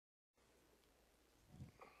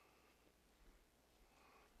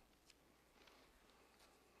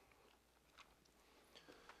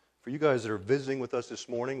For you guys that are visiting with us this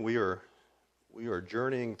morning, we are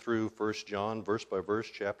journeying through 1 John verse by verse,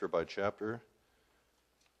 chapter by chapter,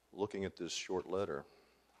 looking at this short letter.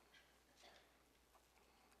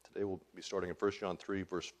 Today we'll be starting in 1 John 3,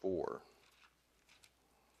 verse 4.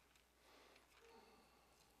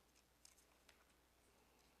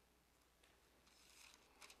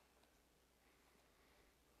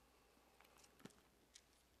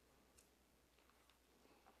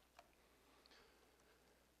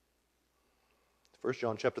 First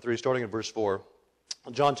John chapter 3, starting in verse 4.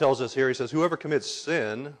 John tells us here, he says, whoever commits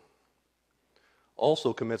sin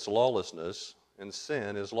also commits lawlessness, and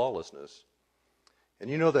sin is lawlessness. And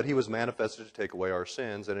you know that he was manifested to take away our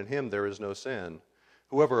sins, and in him there is no sin.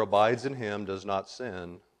 Whoever abides in him does not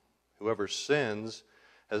sin. Whoever sins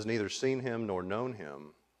has neither seen him nor known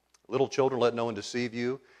him. Little children, let no one deceive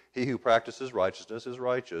you. He who practices righteousness is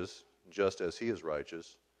righteous, just as he is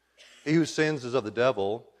righteous. He who sins is of the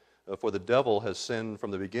devil, for the devil has sinned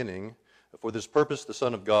from the beginning. For this purpose the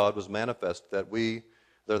Son of God was manifest,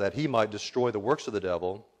 that he might destroy the works of the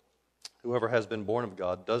devil. Whoever has been born of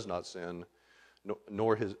God does not sin,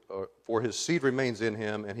 for his seed remains in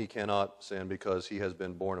him, and he cannot sin because he has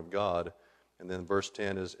been born of God. And then verse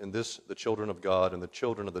 10 is, in this the children of God and the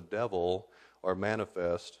children of the devil are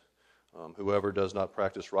manifest. Whoever does not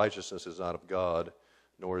practice righteousness is not of God,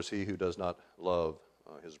 nor is he who does not love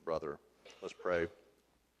his brother. Let's pray.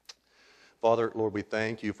 Father, Lord, we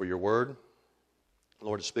thank you for your word.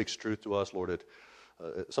 Lord, it speaks truth to us. Lord,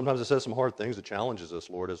 sometimes it says some hard things. It challenges us,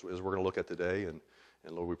 Lord, as we're going to look at today. And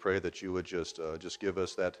Lord, we pray that you would just give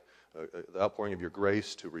us that the outpouring of your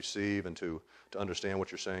grace to receive and to understand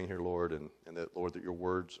what you're saying here, Lord, and that, Lord, that your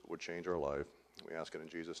words would change our life. We ask it in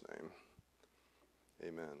Jesus' name.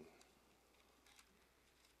 Amen.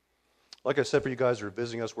 Like I said, for you guys who are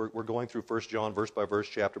visiting us, we're going through 1 John verse by verse,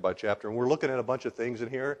 chapter by chapter, and we're looking at a bunch of things in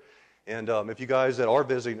here. And if you guys that are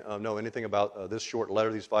visiting know anything about this short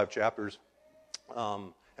letter, these 5 chapters,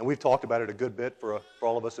 and we've talked about it a good bit for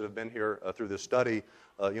all of us that have been here through this study,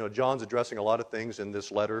 John's addressing a lot of things in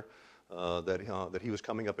this letter that he was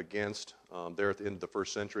coming up against there at the end of the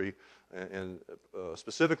first century, and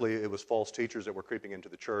specifically it was false teachers that were creeping into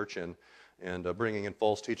the church and bringing in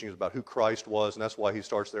false teachings about who Christ was, and that's why he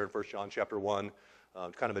starts there in 1 John chapter 1,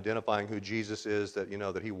 kind of identifying who Jesus is, that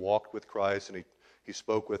that he walked with Christ and he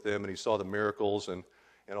spoke with them and he saw the miracles and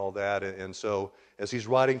all that. And so as he's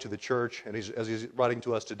writing to the church and as he's writing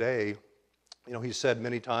to us today, he's said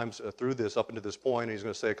many times through this up until this point, and he's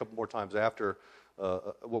going to say a couple more times after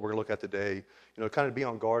what we're going to look at today, kind of be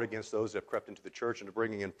on guard against those that have crept into the church and to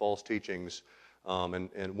bringing in false teachings.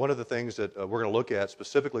 And one of the things that we're going to look at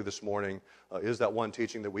specifically this morning is that one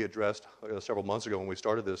teaching that we addressed several months ago when we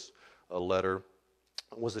started this letter,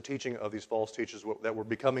 was the teaching of these false teachers that were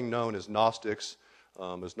becoming known as Gnostics,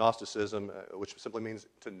 as Gnosticism, which simply means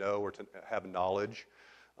to know or to have knowledge.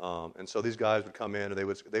 And so these guys would come in and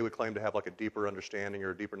they would claim to have like a deeper understanding or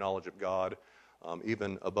a deeper knowledge of God,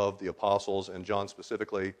 even above the apostles and John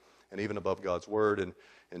specifically, and even above God's word.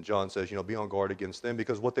 And John says, be on guard against them,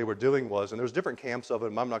 because what they were doing was, and there's different camps of it,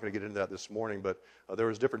 and I'm not going to get into that this morning, but there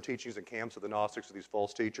was different teachings and camps of the Gnostics, of these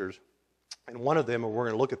false teachers. And one of them, and we're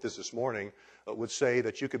going to look at this morning, would say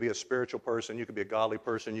that you could be a spiritual person, you could be a godly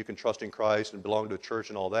person, you can trust in Christ and belong to a church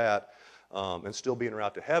and all that, and still be en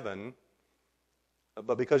route to heaven.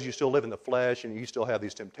 But because you still live in the flesh and you still have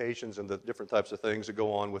these temptations and the different types of things that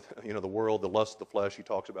go on with the world, the lust of the flesh he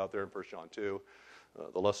talks about there in 1 John 2,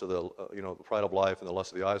 the lust of the pride of life and the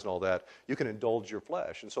lust of the eyes and all that, you can indulge your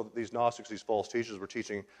flesh. And so these Gnostics, these false teachers were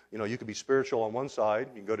teaching, you can be spiritual on one side,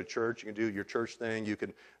 you can go to church, you can do your church thing, you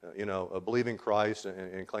can believe in Christ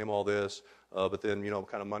and claim all this, but then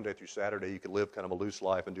kind of Monday through Saturday you can live kind of a loose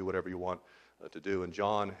life and do whatever you want to do. And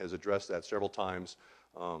John has addressed that several times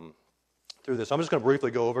through this. I'm just going to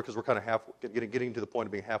briefly go over, because we're kind of getting to the point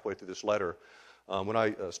of being halfway through this letter. When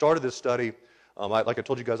I started this study, like I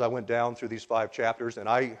told you guys, I went down through these 5 chapters, and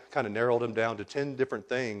I kind of narrowed them down to 10 different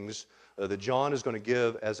things that John is going to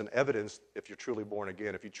give as an evidence if you're truly born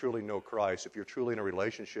again, if you truly know Christ, if you're truly in a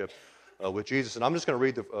relationship with Jesus. And I'm just going to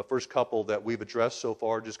read the first couple that we've addressed so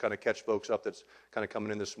far, just kind of catch folks up that's kind of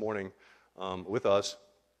coming in this morning with us.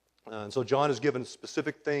 And so John has given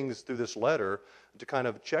specific things through this letter to kind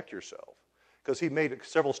of check yourself. Because he made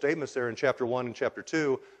several statements there in chapter 1 and chapter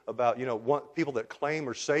 2 about, people that claim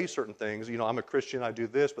or say certain things. I'm a Christian, I do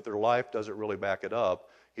this, but their life doesn't really back it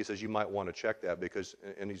up. He says you might want to check that, because,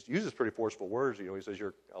 and he uses pretty forceful words. He says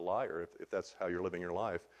you're a liar if that's how you're living your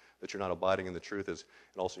life, that you're not abiding in the truth, and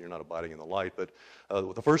also you're not abiding in the light. But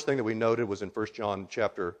the first thing that we noted was in 1 John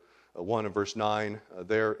chapter 1 and verse 9.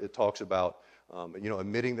 There it talks about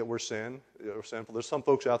admitting that we're sinful. There's some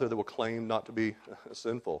folks out there that will claim not to be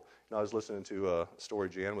sinful. I was listening to a story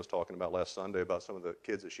Jan was talking about last Sunday about some of the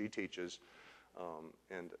kids that she teaches,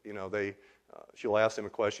 she'll ask them a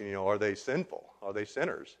question. Are they sinful? Are they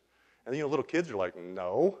sinners? And little kids are like,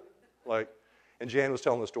 no, And Jan was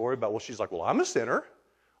telling the story about, she's like, well, I'm a sinner.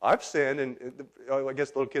 I've sinned, and I guess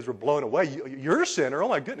the little kids were blown away. You're a sinner. Oh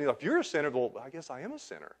my goodness, if you're a sinner, well, I guess I am a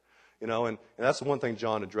sinner. And that's the one thing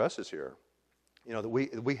John addresses here. That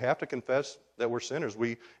we have to confess that we're sinners.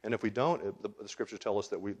 And if we don't, the scriptures tell us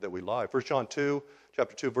that we lie. 1 John 2,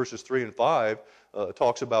 chapter 2, verses 3 and 5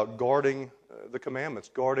 talks about guarding the commandments,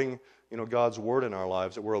 guarding God's word in our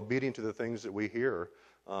lives, that we're obedient to the things that we hear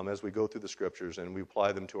as we go through the scriptures and we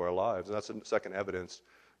apply them to our lives. And that's the second evidence,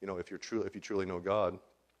 if you truly know God.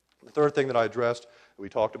 The third thing that I addressed, that we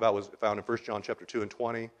talked about, was found in 1 John chapter 2 and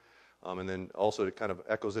 20, and then also it kind of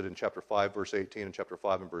echoes it in chapter 5, verse 18, and chapter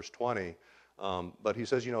 5 and verse 20. But he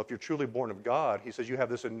says, if you're truly born of God, he says you have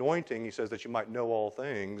this anointing, he says, that you might know all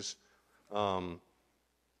things.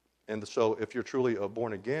 And so if you're truly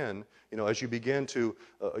born again, as you begin to,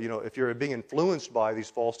 if you're being influenced by these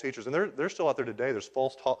false teachers, and they're still out there today, there's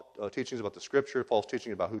false teachings about the Scripture, false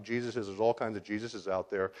teaching about who Jesus is, there's all kinds of Jesuses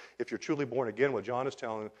out there. If you're truly born again, what John is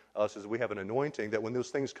telling us is we have an anointing that when those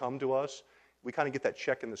things come to us, we kind of get that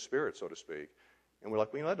check in the spirit, so to speak. And we're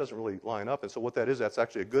like, that doesn't really line up. And so what that is, that's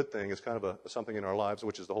actually a good thing. It's kind of something in our lives,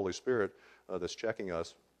 which is the Holy Spirit that's checking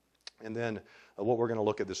us. And then what we're going to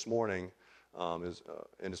look at this morning is,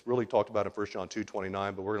 and it's really talked about in 1 John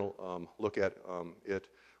 2:29, but we're going to look at it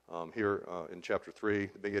here in chapter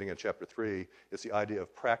 3, the beginning of chapter 3. It's the idea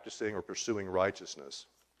of practicing or pursuing righteousness.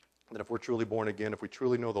 That if we're truly born again, if we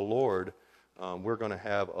truly know the Lord, we're going to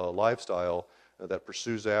have a lifestyle that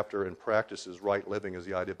pursues after and practices right living, is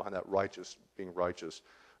the idea behind that being righteous,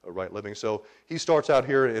 right living. So he starts out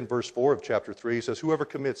here in verse 4 of chapter 3. He says, whoever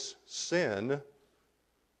commits sin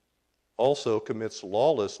also commits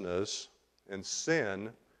lawlessness, and sin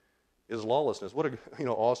is lawlessness. What a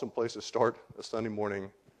awesome place to start a Sunday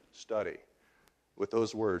morning study with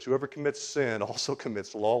those words. Whoever commits sin also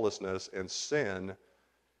commits lawlessness, and sin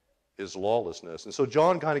is lawlessness. And so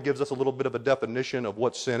John kind of gives us a little bit of a definition of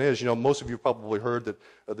what sin is. Most of you probably heard that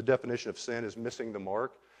the definition of sin is missing the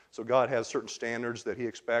mark. So God has certain standards that he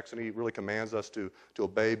expects, and he really commands us to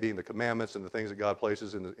obey, being the commandments and the things that God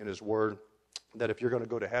places in his word. That if you're going to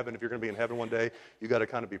go to heaven, if you're going to be in heaven one day, you got to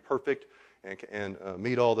kind of be perfect and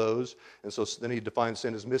meet all those. And so then he defines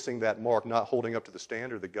sin as missing that mark, not holding up to the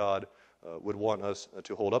standard that God would want us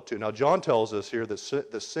to hold up to. Now John tells us here that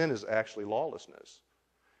the sin is actually lawlessness.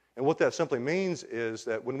 And what that simply means is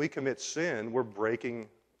that when we commit sin, we're breaking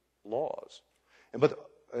laws. And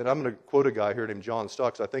I'm going to quote a guy here named John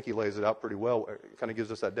Stucks. I think he lays it out pretty well. It kind of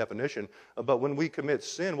gives us that definition. But when we commit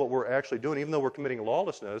sin, what we're actually doing, even though we're committing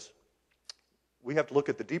lawlessness, we have to look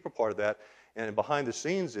at the deeper part of that. And behind the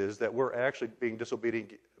scenes is that we're actually being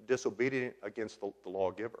disobedient against the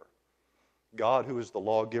lawgiver. God, who is the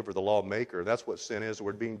lawgiver, the lawmaker. That's what sin is.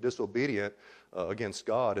 We're being disobedient against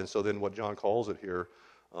God. And so then what John calls it here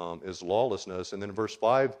is lawlessness. And then verse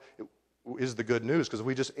 5 is the good news, because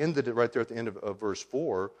we just ended it right there at the end of verse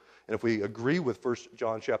 4. And if we agree with 1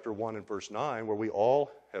 John chapter 1 and verse 9, where we all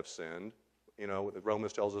have sinned,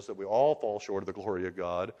 Romans tells us that we all fall short of the glory of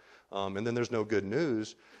God, and then there's no good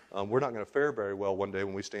news, we're not going to fare very well one day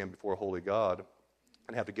when we stand before a holy God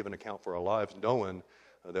and have to give an account for our lives, knowing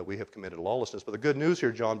that we have committed lawlessness. But the good news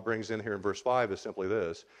here John brings in here in verse 5 is simply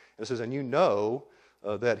this. And it says, and you know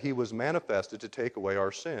that he was manifested to take away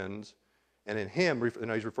our sins, and in him,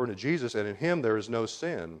 and he's referring to Jesus, and in him there is no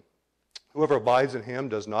sin. Whoever abides in him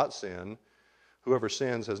does not sin. Whoever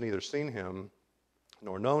sins has neither seen him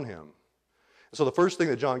nor known him. And so the first thing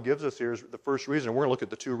that John gives us here is the first reason, and we're going to look at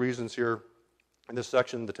the two reasons here in this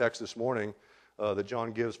section of the text this morning that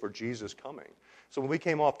John gives for Jesus coming. So when we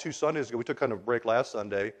came off 2 Sundays ago, we took kind of a break last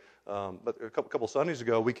Sunday, but a couple Sundays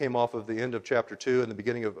ago, we came off of the end of chapter 2 and the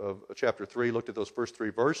beginning of chapter 3, looked at those first 3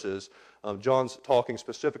 verses. John's talking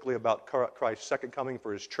specifically about Christ's second coming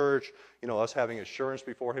for his church, us having assurance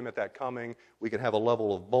before him at that coming. We can have a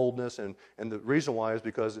level of boldness, and the reason why is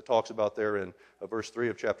because it talks about there in verse 3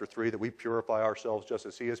 of chapter 3 that we purify ourselves just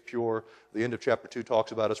as he is pure. The end of chapter 2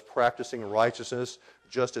 talks about us practicing righteousness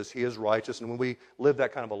just as he is righteous. And when we live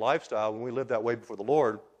that kind of a lifestyle, when we live that way before the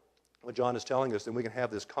Lord, what John is telling us, then we can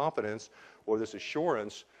have this confidence or this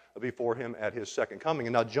assurance before him at his second coming.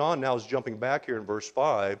 And now John is jumping back here in verse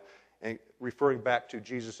 5 and referring back to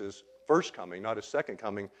Jesus' first coming, not his second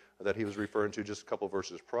coming, that he was referring to just a couple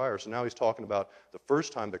verses prior. So now he's talking about the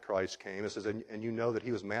first time that Christ came. It says, and you know that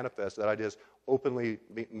he was manifest. That idea is openly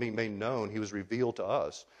being made known. He was revealed to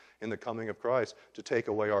us in the coming of Christ to take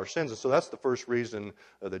away our sins. And so that's the first reason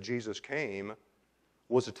that Jesus came,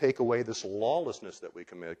 was to take away this lawlessness that we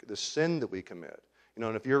commit, this sin that we commit.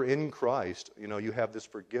 And if you're in Christ, you have this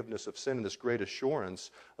forgiveness of sin and this great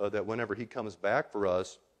assurance that whenever he comes back for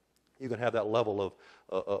us, you can have that level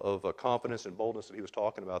of confidence and boldness that he was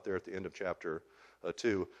talking about there at the end of chapter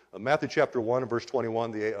 2. Matthew chapter 1 verse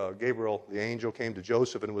 21, Gabriel, the angel, came to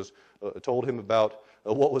Joseph and was told him about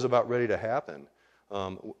what was about ready to happen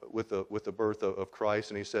with the birth of Christ.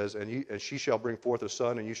 And he says, and she shall bring forth a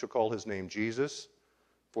son, and you shall call his name Jesus,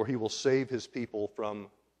 for he will save his people from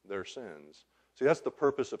their sins. See, that's the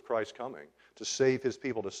purpose of Christ coming, to save his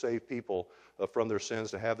people, to save people from their sins,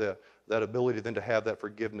 to have that ability then to have that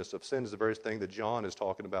forgiveness of sins, the very thing that John is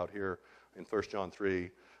talking about here in 1 John 3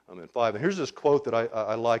 and 5. And here's this quote that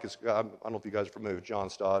I like. I don't know if you guys are familiar with John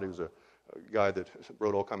Stott. He was a guy that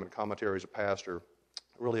wrote all kinds of commentaries, a pastor,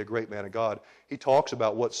 really a great man of God. He talks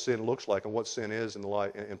about what sin looks like and what sin is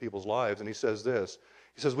in people's lives, and he says this.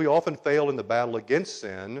 He says, we often fail in the battle against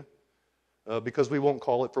sin because we won't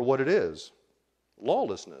call it for what it is.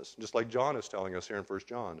 Lawlessness, just like John is telling us here in 1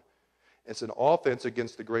 John. It's an offense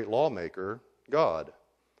against the great lawmaker, God.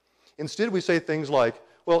 Instead, we say things like,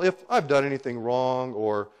 well, if I've done anything wrong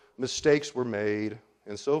or mistakes were made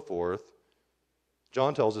and so forth,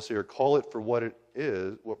 John tells us here, call it for what it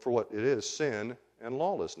is, sin and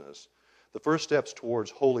lawlessness. The first steps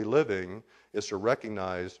towards holy living is to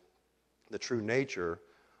recognize the true nature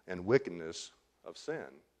and wickedness of sin.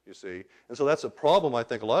 You see, and so that's a problem, I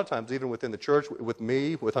think, a lot of times, even within the church, with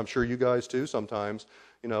me, with I'm sure you guys too sometimes,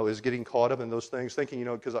 is getting caught up in those things, thinking,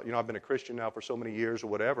 because I've been a Christian now for so many years or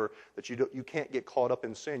whatever, that you can't get caught up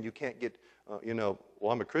in sin. You can't get, well,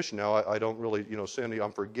 I'm a Christian now, I don't really, sin,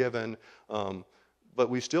 I'm forgiven, but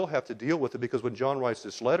we still have to deal with it, because when John writes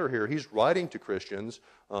this letter here, he's writing to Christians,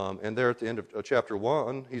 and there at the end of chapter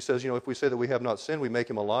 1, he says, if we say that we have not sinned, we make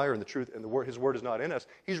him a liar, and the truth, and his word is not in us.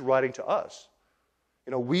 He's writing to us.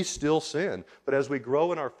 We still sin, but as we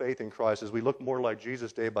grow in our faith in Christ, as we look more like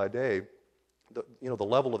Jesus day by day, the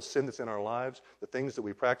level of sin that's in our lives, the things that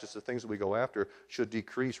we practice, the things that we go after, should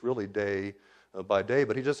decrease really day by day.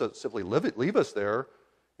 But he doesn't simply leave us there,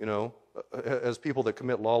 as people that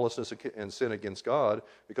commit lawlessness and sin against God,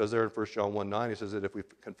 because there in 1 John 1:9 he says that if we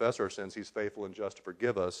confess our sins, he's faithful and just to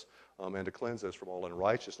forgive us and to cleanse us from all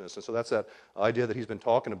unrighteousness. And so that's that idea that he's been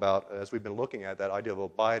talking about as we've been looking at, that idea of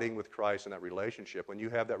abiding with Christ in that relationship. When you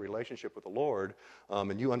have that relationship with the Lord,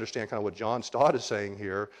 and you understand kind of what John Stott is saying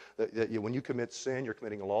here, that when you commit sin, you're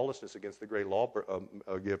committing a lawlessness against the great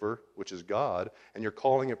lawgiver, which is God, and you're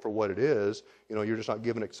calling it for what it is. You're just not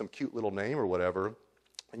giving it some cute little name or whatever.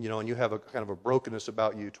 And you have a kind of a brokenness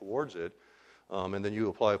about you towards it, and then you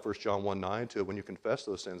apply 1 John 1:9 to it. When you confess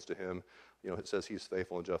those sins to him, it says he's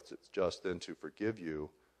faithful and just then to forgive you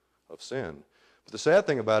of sin. But the sad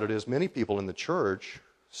thing about it is many people in the church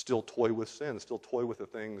still toy with sin, still toy with the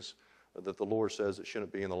things that the Lord says it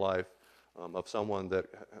shouldn't be in the life of someone that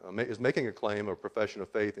is making a claim or profession of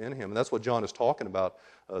faith in him. And that's what John is talking about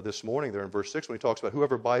this morning there in verse 6 when he talks about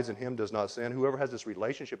whoever abides in him does not sin. Whoever has this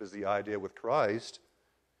relationship is the idea with Christ.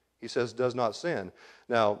 He says, does not sin.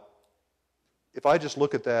 Now, if I just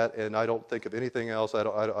look at that and I don't think of anything else,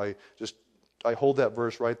 I hold that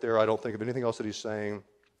verse right there. I don't think of anything else that he's saying,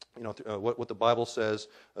 what the Bible says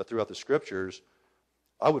throughout the Scriptures,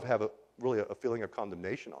 I would have really a feeling of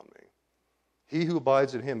condemnation on me. He who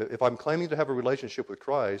abides in him, if I'm claiming to have a relationship with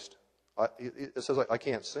Christ, it says I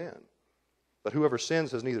can't sin. But whoever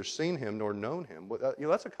sins has neither seen him nor known him.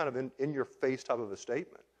 That's a kind of in-your-face type of a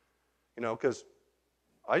statement, because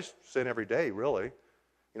I sin every day, really.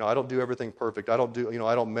 I don't do everything perfect. I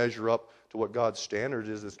don't measure up to what God's standard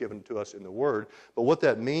is that's given to us in the Word. But what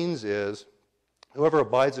that means is, whoever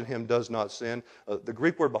abides in him does not sin. The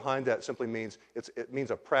Greek word behind that simply means, it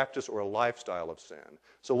means a practice or a lifestyle of sin.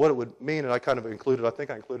 So what it would mean, and I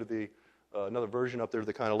think I included another version up there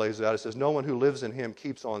that kind of lays it out. It says, no one who lives in him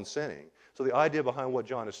keeps on sinning. So the idea behind what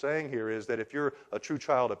John is saying here is that if you're a true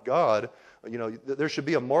child of God, there should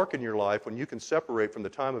be a mark in your life when you can separate from the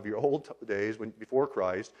time of your old days before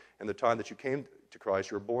Christ and the time that you came to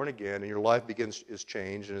Christ. You're born again, and your life is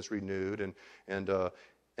changed and it's renewed, and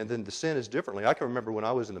then the sin is differently. I can remember when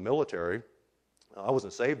I was in the military, I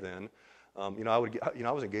wasn't saved then. I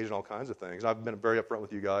was engaged in all kinds of things. I've been very upfront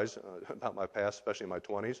with you guys about my past, especially in my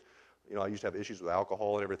 20s. I used to have issues with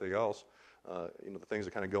alcohol and everything else. The things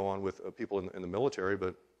that kind of go on with people in the military.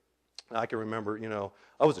 But I can remember,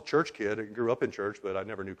 I was a church kid. I grew up in church, but I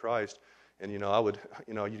never knew Christ. And, I would,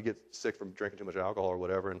 you'd get sick from drinking too much alcohol or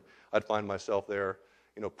whatever, and I'd find myself there,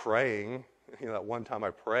 praying. That one time I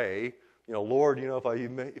pray, Lord,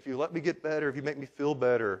 if you let me get better, if you make me feel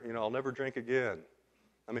better, I'll never drink again.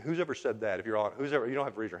 I mean, who's ever said that? You don't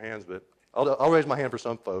have to raise your hands, but I'll raise my hand for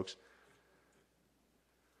some folks.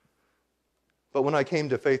 But when I came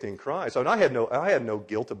to faith in Christ, I had no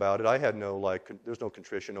guilt about it. I had no there's no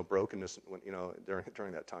contrition, no brokenness when,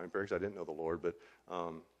 during that time period, because I didn't know the Lord. But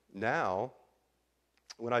now,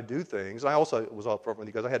 when I do things, I also was all front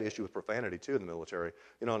because I had an issue with profanity too in the military.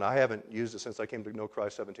 And I haven't used it since I came to know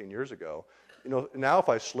Christ 17 years ago. Now if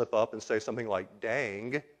I slip up and say something like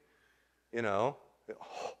 "dang,"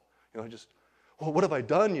 just, well, what have I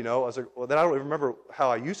done? I was like, well, then I don't even remember how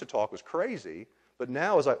I used to talk was crazy. But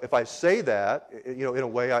now, if I say that, in a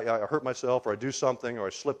way, I hurt myself, or I do something, or I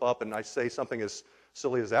slip up and I say something as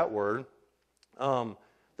silly as that word,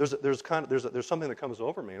 there's something that comes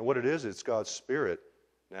over me, and what it is, it's God's Spirit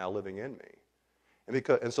now living in me,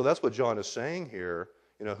 and so that's what John is saying here.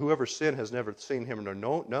 Whoever sinned has never seen him or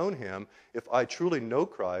known him. If I truly know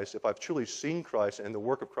Christ, if I've truly seen Christ and the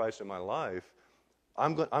work of Christ in my life,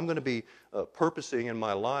 I'm going to be purposing in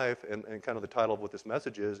my life, and kind of the title of what this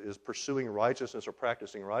message is pursuing righteousness or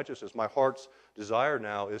practicing righteousness. My heart's desire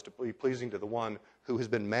now is to be pleasing to the one who has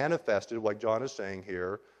been manifested, like John is saying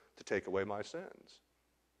here, to take away my sins.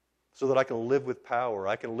 So that I can live with power,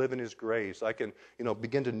 I can live in His grace, I can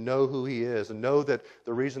begin to know who He is, and know that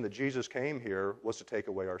the reason that Jesus came here was to take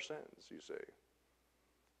away our sins, you see.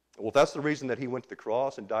 Well, if that's the reason that He went to the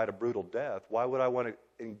cross and died a brutal death, why would I want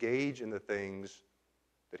to engage in the things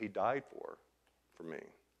that He died for me?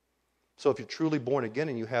 So if you're truly born again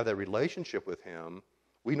and you have that relationship with Him,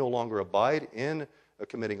 we no longer abide in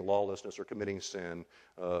committing lawlessness or committing sin,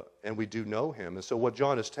 and we do know Him. And so what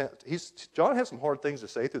John John has some hard things to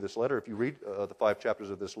say through this letter if you read the 5 chapters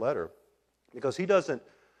of this letter, because he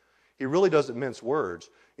really doesn't mince words.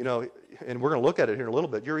 And we're going to look at it here in a little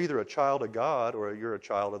bit. You're either a child of God or you're a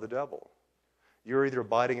child of the devil. You're either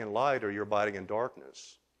abiding in light or you're abiding in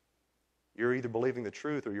darkness. You're either believing the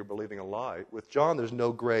truth or you're believing a lie. With John, there's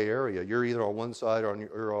no gray area. You're either on one side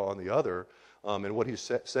or on the other. And what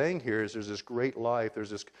he's saying here is there's this great life, there's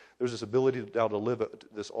this ability now to live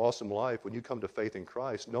this awesome life when you come to faith in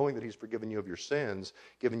Christ, knowing that He's forgiven you of your sins,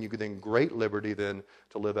 giving you then great liberty then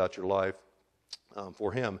to live out your life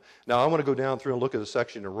for Him. Now I want to go down through and look at a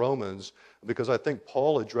section in Romans, because I think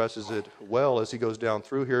Paul addresses it well as he goes down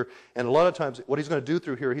through here. And a lot of times what he's going to do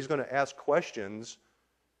through here, he's going to ask questions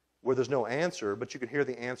where there's no answer, but you can hear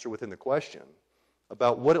the answer within the question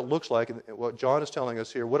about what it looks like, and what John is telling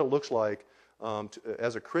us here, what it looks like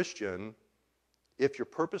as a Christian, if you're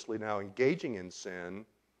purposely now engaging in sin.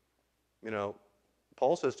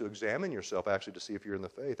 Paul says to examine yourself actually to see if you're in the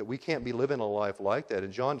faith, that we can't be living a life like that.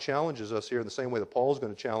 And John challenges us here in the same way that Paul is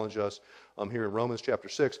going to challenge us here in Romans chapter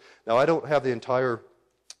 6. Now, I don't have the entire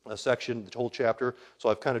section, the whole chapter, so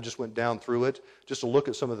I've kind of just went down through it just to look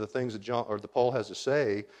at some of the things that Paul has to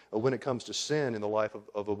say when it comes to sin in the life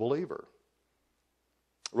of a believer.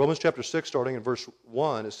 Romans chapter 6, starting in verse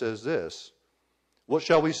 1, it says this: "What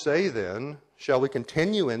shall we say then? Shall we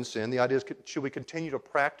continue in sin?" The idea is, should we continue to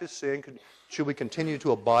practice sin? Should we continue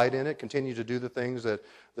to abide in it? Continue to do the things that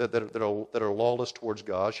are lawless towards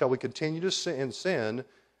God? Shall we continue to sin in sin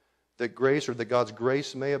that God's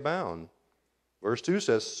grace may abound? Verse 2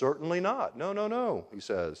 says, "Certainly not." No, he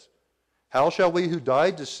says. "How shall we who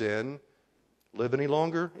died to sin live any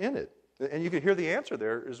longer in it?" And you can hear the answer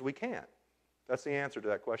there is we can't. That's the answer to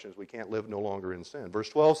that question, is we can't live no longer in sin. Verse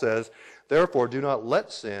 12 says, "Therefore do not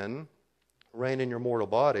let sin reign in your mortal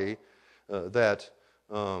body, that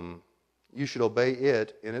you should obey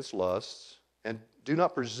it in its lusts, and do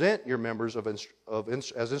not present your members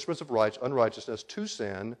as instruments of unrighteousness to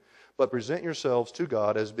sin, but present yourselves to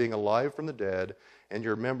God as being alive from the dead, and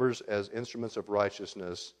your members as instruments of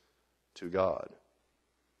righteousness to God."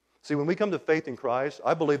 See, when we come to faith in Christ,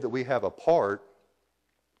 I believe that we have a part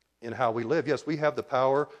in how we live. Yes, we have the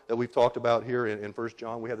power that we've talked about here in 1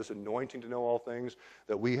 John. We have this anointing to know all things,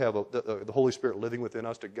 that we have the Holy Spirit living within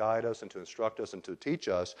us to guide us and to instruct us and to teach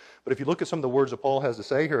us. But if you look at some of the words that Paul has to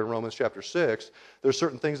say here in Romans chapter 6, there's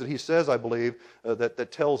certain things that he says, I believe,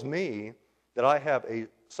 that tells me that I have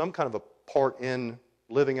some kind of a part in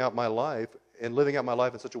living out my life, and living out my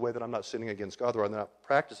life in such a way that I'm not sinning against God, or I'm not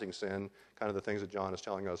practicing sin, kind of the things that John is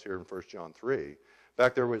telling us here in 1 John 3.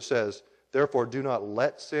 Back there where it says, "Therefore, do not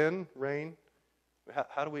let sin reign."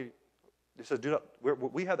 How do we? It says, "Do not."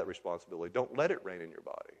 We have that responsibility. Don't let it reign in your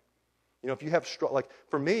body. If you have like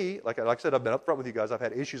for me, like I said, I've been up front with you guys. I've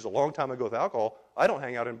had issues a long time ago with alcohol. I don't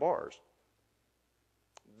hang out in bars.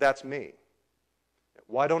 That's me.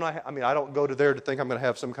 Why don't I don't go to there to think I'm going to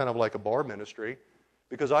have some kind of like a bar ministry,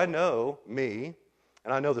 because I know me,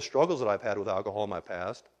 and I know the struggles that I've had with alcohol in my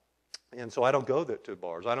past, and so I don't go to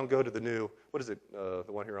bars. I don't go to the new, what is it, the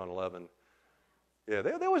one here on 11? Yeah,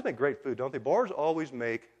 they always make great food, don't they? Bars always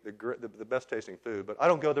make the best tasting food, but I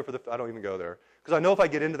don't go there I don't even go there. Because I know if I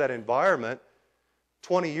get into that environment,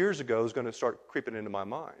 20 years ago is going to start creeping into my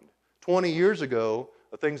mind. 20 years ago,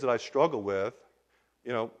 the things that I struggle with,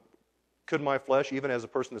 could my flesh, even as a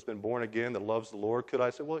person that's been born again, that loves the Lord, could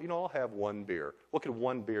I say, well, I'll have one beer. What could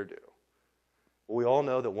one beer do? Well, we all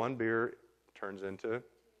know that one beer turns into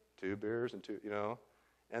 2 beers and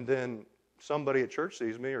and then somebody at church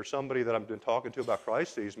sees me, or somebody that I've been talking to about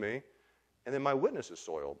Christ sees me, and then my witness is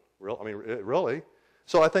soiled. Really.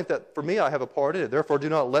 So I think that for me, I have a part in it. Therefore, do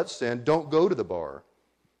not let sin, don't go to the bar.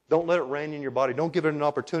 Don't let it reign in your body. Don't give it an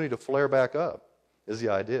opportunity to flare back up, is the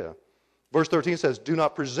idea. Verse 13 says, do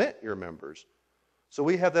not present your members. So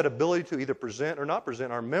we have that ability to either present or not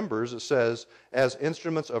present our members, it says, as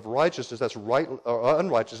instruments of righteousness, that's right, or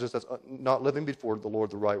unrighteousness, that's not living before the Lord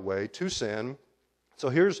the right way, to sin. So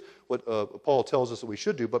here's what Paul tells us that we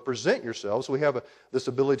should do, but present yourselves. So we have this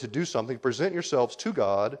ability to do something. Present yourselves to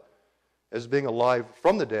God as being alive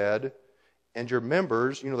from the dead, and your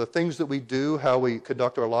members, the things that we do, how we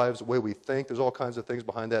conduct our lives, the way we think, there's all kinds of things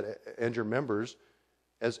behind that, and your members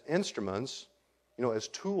as instruments, as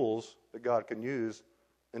tools that God can use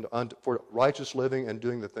for righteous living and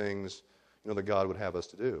doing the things, that God would have us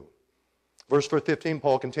to do. Verse 15,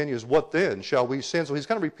 Paul continues, what then? Shall we sin? So he's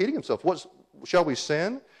kind of repeating himself. Shall we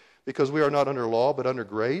sin because we are not under law but under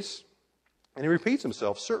grace? And he repeats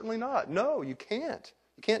himself, certainly not. No, you can't.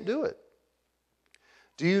 You can't do it.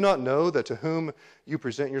 Do you not know that to whom you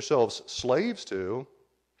present yourselves slaves to,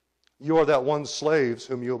 you are that one slaves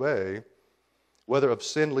whom you obey, whether of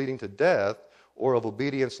sin leading to death or of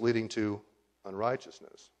obedience leading to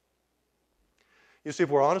unrighteousness? You see, if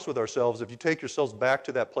we're honest with ourselves, if you take yourselves back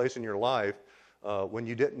to that place in your life when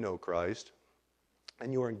you didn't know Christ,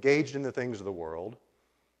 and you were engaged in the things of the world,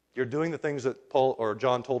 you're doing the things that Paul or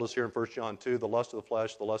John told us here in 1 John 2, the lust of the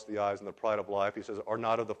flesh, the lust of the eyes, and the pride of life. He says, are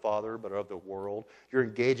not of the Father, but of the world. You're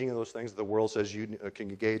engaging in those things that the world says you can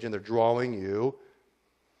engage in. They're drawing you.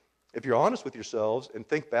 If you're honest with yourselves and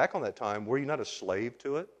think back on that time, were you not a slave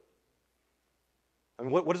to it?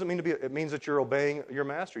 What does it mean to be? It means that you're obeying your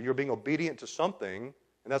master. You're being obedient to something,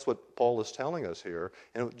 and that's what Paul is telling us here.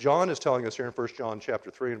 And what John is telling us here in 1 John chapter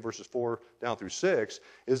 3 and verses 4 down through 6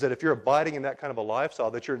 is that if you're abiding in that kind of a lifestyle,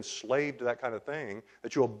 that you're enslaved to that kind of thing,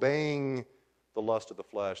 that you're obeying the lust of the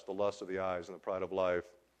flesh, the lust of the eyes, and the pride of life,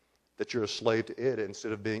 that you're a slave to it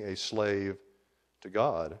instead of being a slave to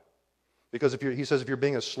God. Because he says if you're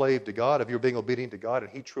being a slave to God, if you're being obedient to God, and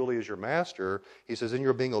he truly is your master, he says then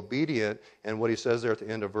you're being obedient, and what he says there at the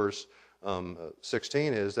end of verse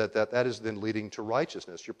 16 is that is then leading to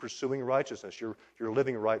righteousness. You're pursuing righteousness. You're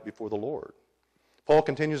living right before the Lord. Paul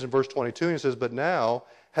continues in verse 22, and he says, but now,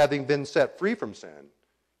 having been set free from sin.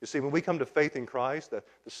 You see, when we come to faith in Christ,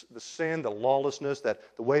 the sin, the lawlessness, that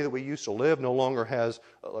the way that we used to live no longer has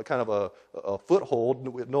kind of a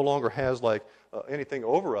foothold. It no longer has anything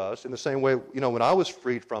over us. In the same way, when I was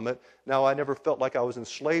freed from it, now I never felt like I was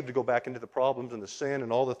enslaved to go back into the problems and the sin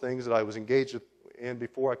and all the things that I was engaged in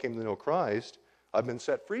before I came to know Christ. I've been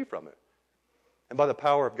set free from it. And by the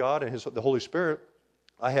power of God and the Holy Spirit,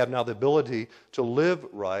 I have now the ability to live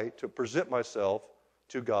right, to present myself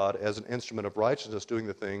to God as an instrument of righteousness, doing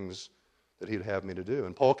the things that he'd have me to do.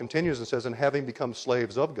 And Paul continues and says, and having become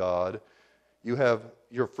slaves of God, you have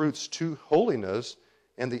your fruits to holiness,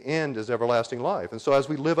 and the end is everlasting life. And so as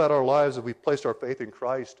we live out our lives, as we've placed our faith in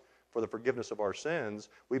Christ for the forgiveness of our sins,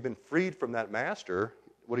 we've been freed from that master.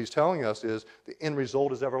 What he's telling us is the end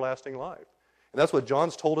result is everlasting life. And that's what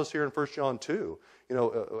John's told us here in 1 John 2.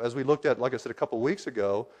 As we looked at, like I said a couple of weeks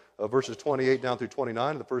ago, verses 28 down through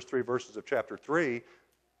 29, the first 3 verses of chapter 3,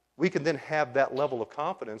 we can then have that level of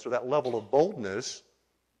confidence or that level of boldness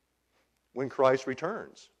when Christ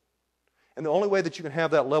returns. And the only way that you can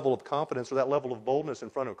have that level of confidence or that level of boldness in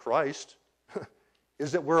front of Christ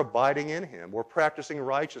is that we're abiding in him. We're practicing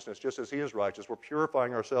righteousness just as he is righteous. We're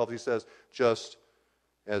purifying ourselves, he says, just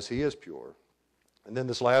as he is pure. And then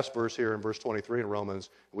this last verse here in verse 23 in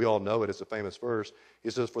Romans, we all know it, it's a famous verse.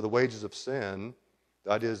 He says, for the wages of sin,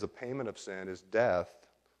 the idea is the payment of sin is death.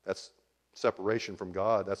 That's separation from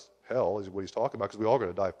God. That's hell is what he's talking about, because we're all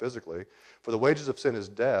going to die physically. For the wages of sin is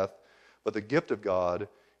death, but the gift of God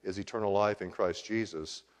is eternal life in Christ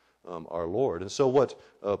Jesus, our Lord. And so what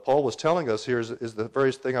Paul was telling us here is the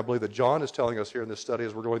very thing I believe that John is telling us here in this study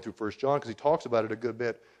as we're going through 1 John, because he talks about it a good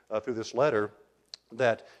bit through this letter,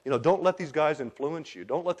 that, don't let these guys influence you.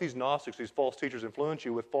 Don't let these Gnostics, these false teachers influence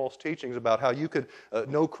you with false teachings about how you could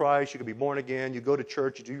know Christ, you could be born again, you go to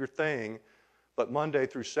church, you do your thing, but Monday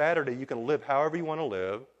through Saturday you can live however you want to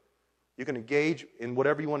live. You can engage in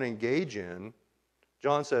whatever you want to engage in.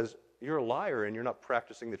 John says, you're a liar and you're not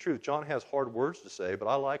practicing the truth. John has hard words to say, but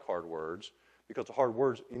I like hard words because the hard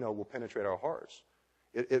words, will penetrate our hearts.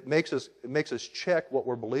 It makes us check what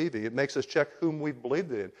we're believing. It makes us check whom we've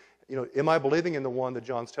believed in. Am I believing in the one that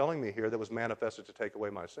John's telling me here that was manifested to take away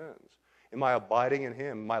my sins? Am I abiding in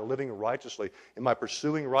him? Am I living righteously? Am I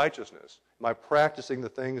pursuing righteousness? Am I practicing the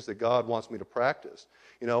things that God wants me to practice?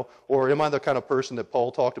 Or am I the kind of person that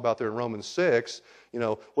Paul talked about there in Romans 6?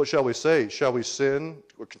 What shall we say? Shall we sin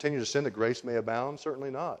or continue to sin that grace may abound?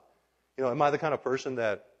 Certainly not. Am I the kind of person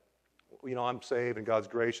that, I'm saved and God's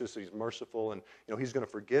gracious, he's merciful, and, he's going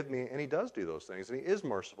to forgive me, and he does do those things, and he is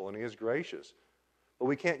merciful, and he is gracious. But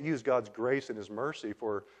we can't use God's grace and his mercy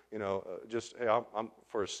for, just, hey, I'm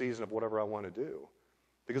for a season of whatever I want to do.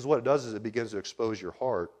 Because what it does is it begins to expose your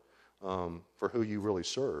heart for who you really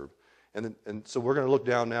serve. And so we're going to look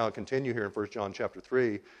down now and continue here in 1 John chapter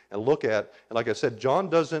 3 and look at, and like I said, John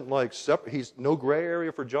doesn't he's no gray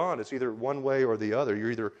area for John. It's either one way or the other.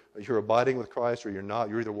 You're abiding with Christ or you're not.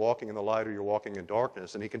 You're either walking in the light or you're walking in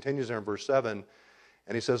darkness. And he continues there in verse 7,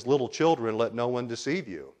 and he says, little children, let no one deceive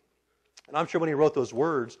you. And I'm sure when he wrote those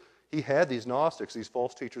words, he had these Gnostics, these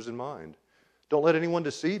false teachers in mind. Don't let anyone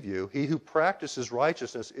deceive you. He who practices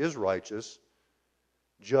righteousness is righteous,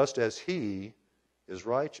 just as he is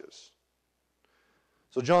righteous.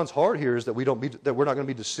 So John's heart here is that we're not going to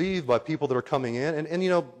be deceived by people that are coming in.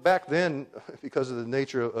 And back then, because of the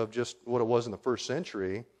nature of just what it was in the first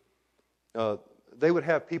century, they would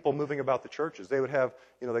have people moving about the churches. They would have,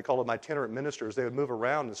 they call them itinerant ministers. They would move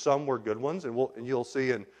around, and some were good ones, and you'll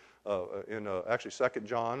see in actually 2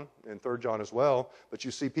 John and 3 John as well, but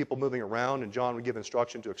you see people moving around, and John would give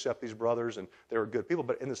instruction to accept these brothers, and they were good people.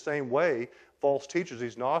 But in the same way, false teachers,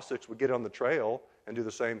 these Gnostics, would get on the trail and do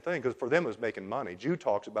the same thing, because for them it was making money. Jude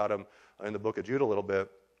talks about them in the book of Jude a little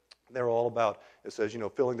bit. They're all about, it says,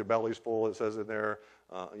 filling their bellies full, it says in there,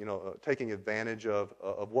 taking advantage of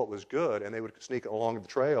what was good, and they would sneak along the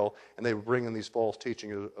trail, and they would bring in these false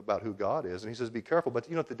teachings about who God is. And he says, be careful. But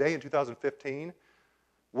today in 2015,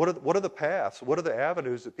 what are the paths? What are the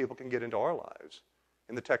avenues that people can get into our lives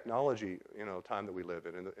in the technology, time that we live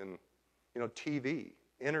in TV,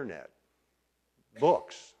 internet,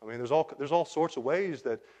 books. I mean, there's all sorts of ways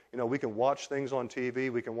that we can watch things on TV.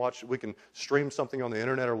 We can stream something on the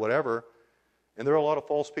internet or whatever, and there are a lot of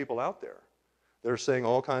false people out there. They're saying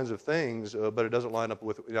all kinds of things, but it doesn't line up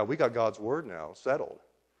with. We got God's word now settled.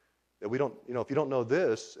 That we don't, if you don't know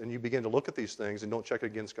this and you begin to look at these things and don't check it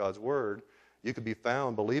against God's word, you could be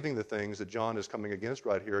found believing the things that John is coming against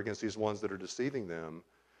right here, against these ones that are deceiving them.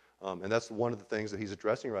 And that's one of the things that he's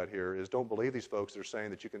addressing right here is don't believe these folks that are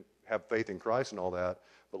saying that you can have faith in Christ and all that,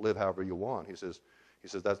 but live however you want. He says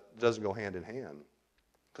that doesn't go hand in hand.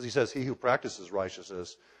 Because he says he who practices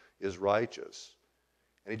righteousness is righteous.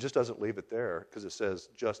 And he just doesn't leave it there because it says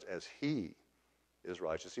just as he is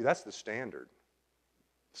righteous. See, that's the standard.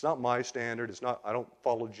 It's not my standard. It's not. I don't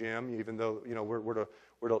follow Jim, even though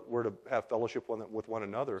we're to have fellowship with one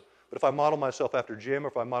another. But if I model myself after Jim, or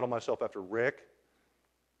if I model myself after Rick,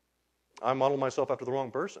 I model myself after the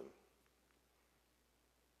wrong person.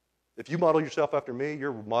 If you model yourself after me,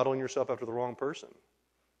 you're modeling yourself after the wrong person.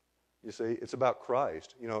 You see, it's about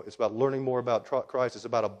Christ. It's about learning more about Christ. It's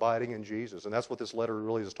about abiding in Jesus. And that's what this letter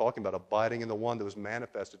really is talking about, abiding in the one that was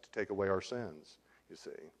manifested to take away our sins, you see.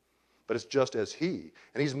 But it's just as he.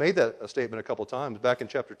 And he's made that a statement a couple times. Back in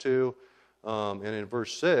chapter 2 and in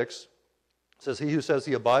verse 6, it says, he who says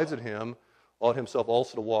he abides in him ought himself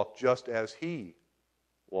also to walk just as he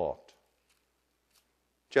walked.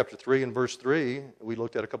 Chapter 3 and verse 3, we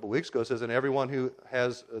looked at a couple weeks ago, says, and everyone who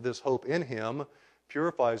has this hope in him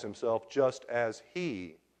purifies himself just as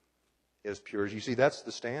he is pure. You see, that's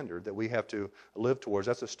the standard that we have to live towards.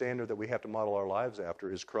 That's the standard that we have to model our lives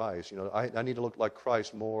after is Christ. I need to look like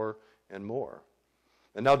Christ more and more.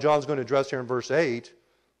 And now John's going to address here in verse 8,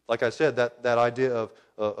 like I said, that idea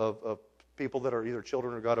of people that are either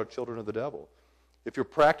children of God or children of the devil. If you're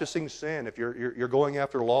practicing sin, if you're going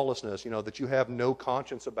after lawlessness, that you have no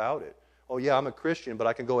conscience about it. Oh yeah, I'm a Christian, but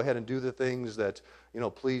I can go ahead and do the things that,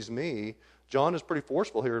 please me. John is pretty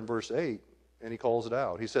forceful here in verse 8, and he calls it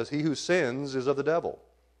out. He says, he who sins is of the devil.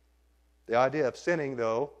 The idea of sinning,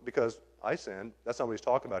 though, because I sinned, that's not what he's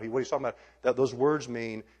talking about. What he's talking about, that those words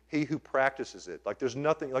mean he who practices it. Like there's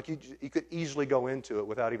nothing, like you could easily go into it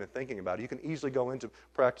without even thinking about it. You can easily go into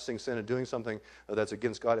practicing sin and doing something that's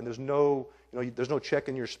against God, and there's no check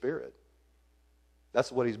in your spirit.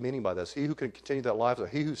 That's what he's meaning by this. He who can continue that life,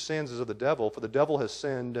 he who sins is of the devil, for the devil has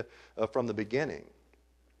sinned from the beginning.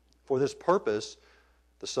 For this purpose,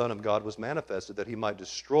 the Son of God was manifested, that he might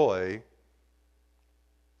destroy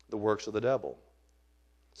the works of the devil.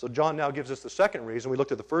 So John now gives us the second reason. We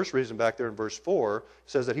looked at the first reason back there in verse 4. It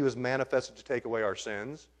says that he was manifested to take away our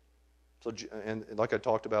sins. So, and like I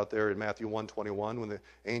talked about there in Matthew 1:21, when the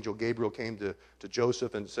angel Gabriel came to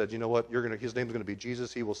Joseph and said, you know what, his name's going to be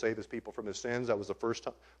Jesus. He will save his people from his sins. That was the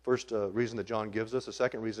first reason that John gives us. The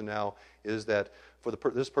second reason now is that for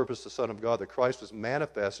this purpose, the Son of God, that Christ was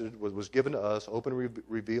manifested, was given to us, open and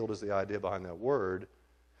revealed is the idea behind that word,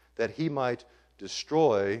 that he might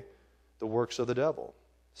destroy the works of the devil.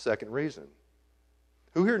 Second reason.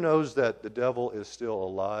 Who here knows that the devil is still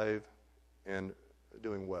alive and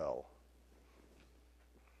doing well?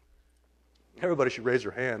 Everybody should raise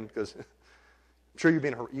their hand, because I'm sure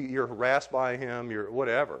you're harassed by him, you're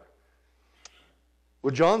whatever.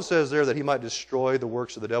 What John says there, that he might destroy the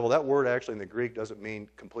works of the devil, that word actually in the Greek doesn't mean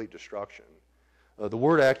complete destruction. The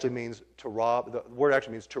word actually means to rob. The word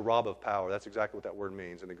actually means to rob of power. That's exactly what that word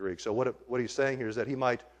means in the Greek. So what he's saying here is that he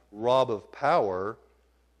might rob of power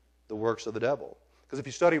the works of the devil. Because if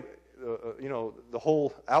you study the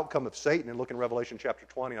whole outcome of Satan, and look in Revelation chapter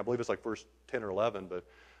 20, I believe it's like verse 10 or 11, but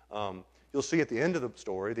you'll see at the end of the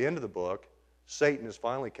story, the end of the book, Satan is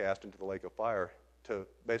finally cast into the lake of fire to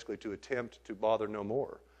attempt to bother no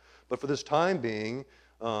more. But for this time being,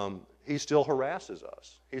 he still harasses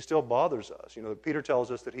us. He still bothers us. Peter tells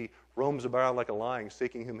us that he roams about like a lion,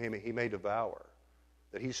 seeking whom he may devour.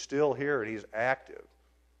 That he's still here and he's active.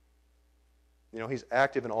 He's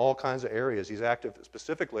active in all kinds of areas. He's active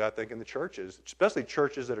specifically, I think, in the churches, especially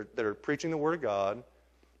churches that are preaching the Word of God,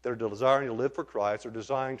 that are desiring to live for Christ, are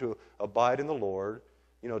desiring to abide in the Lord,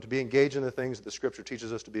 to be engaged in the things that the Scripture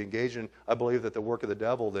teaches us to be engaged in. I believe that the work of the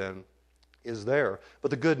devil then is there.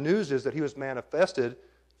 But the good news is that he was manifested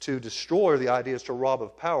to destroy. The idea is to rob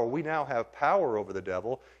of power. We now have power over the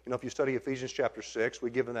devil. If you study Ephesians chapter 6, we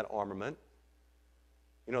give him that armament.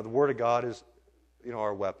 The Word of God is,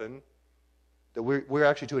 our weapon. That we're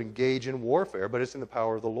actually to engage in warfare, but it's in the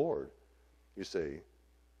power of the Lord, you see.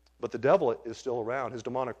 But the devil is still around. His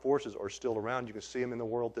demonic forces are still around. You can see him in the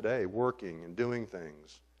world today, working and doing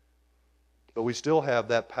things. But we still have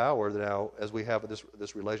that power now, as we have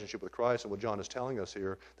this relationship with Christ, and what John is telling us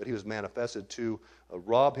here, that he was manifested to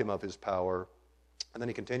rob him of his power. And then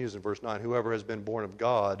he continues in verse 9, whoever has been born of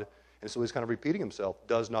God, and so he's kind of repeating himself,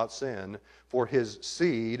 does not sin, for his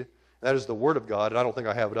seed, that is the Word of God. And I don't think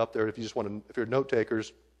I have it up there. If you're note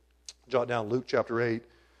takers, jot down Luke chapter 8,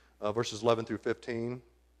 verses 11 through 15.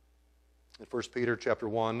 In 1 Peter chapter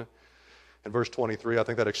 1 and verse 23, I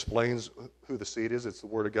think that explains who the seed is. It's the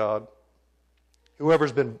Word of God. Whoever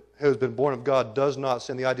has been born of God does not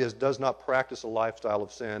sin. The idea is does not practice a lifestyle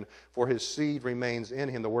of sin, for his seed remains in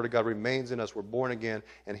him. The Word of God remains in us. We're born again,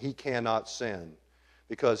 and he cannot sin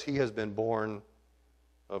because he has been born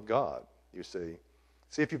of God, you see.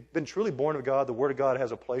 See, if you've been truly born of God, the Word of God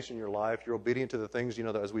has a place in your life. You're obedient to the things,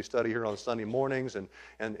 as we study here on Sunday mornings and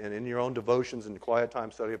in your own devotions and quiet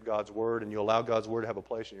time study of God's Word, and you allow God's Word to have a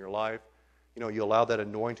place in your life. You allow that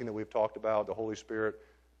anointing that we've talked about, the Holy Spirit,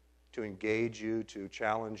 to engage you, to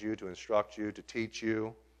challenge you, to instruct you, to teach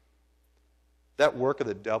you. That work of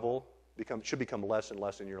the devil should become less and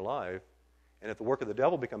less in your life. And if the work of the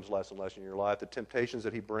devil becomes less and less in your life, the temptations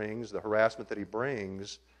that he brings, the harassment that he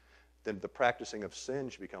brings, then the practicing of sin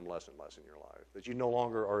should become less and less in your life, that you no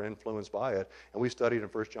longer are influenced by it. And we studied in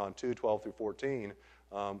 1 John 2, 12 through 14,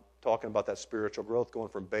 talking about that spiritual growth, going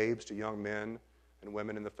from babes to young men and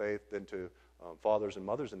women in the faith, then to fathers and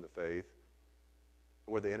mothers in the faith,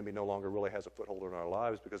 where the enemy no longer really has a foothold in our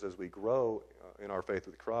lives, because as we grow in our faith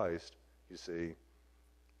with Christ, you see,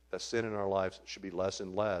 that sin in our lives should be less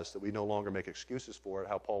and less, that we no longer make excuses for it,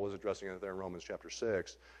 how Paul was addressing it there in Romans chapter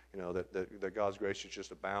 6, that God's grace should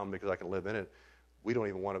just abound because I can live in it. We don't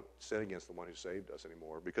even want to sin against the one who saved us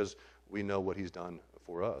anymore because we know what he's done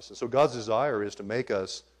for us. And so God's desire is to make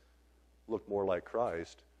us look more like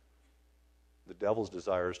Christ. The devil's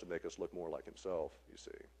desire is to make us look more like himself, you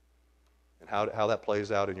see. And how that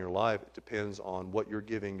plays out in your life, it depends on what you're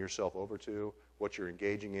giving yourself over to, what you're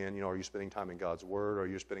engaging in. Are you spending time in God's Word? Are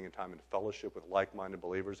you spending time in fellowship with like-minded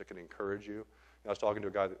believers that can encourage you? I was talking to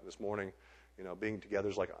a guy this morning, being together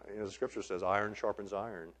is like, the Scripture says, iron sharpens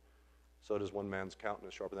iron. So does one man's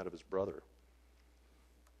countenance sharpen that of his brother.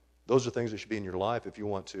 Those are things that should be in your life if you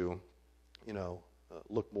want to,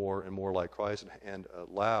 look more and more like Christ and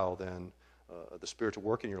allow then the Spirit to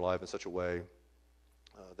work in your life in such a way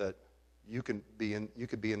that you could be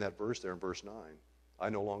in that verse there in verse 9. I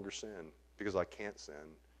no longer sin because I can't sin,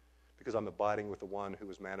 because I'm abiding with the one who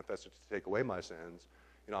was manifested to take away my sins.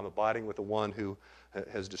 I'm abiding with the one who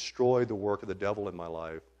has destroyed the work of the devil in my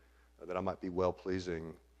life, that I might be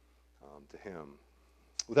well-pleasing to him.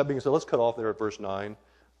 With that being said, let's cut off there at verse 9.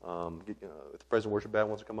 If the present worship band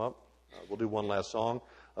wants to come up, we'll do one last song.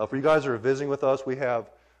 For you guys that are visiting with us, we have,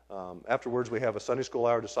 afterwards, we have a Sunday school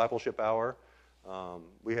hour, discipleship hour.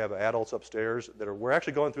 We have adults upstairs we're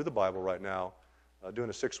actually going through the Bible right now, doing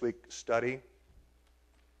a 6-week study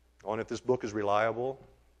on if this book is reliable,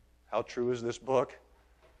 how true is this book,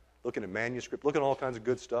 looking at manuscript, looking at all kinds of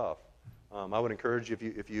good stuff. I would encourage you,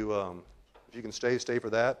 if you can stay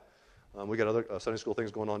for that. We got other Sunday school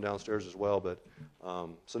things going on downstairs as well. But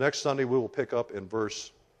so next Sunday we will pick up in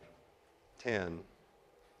verse 10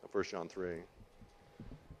 of 1 John 3.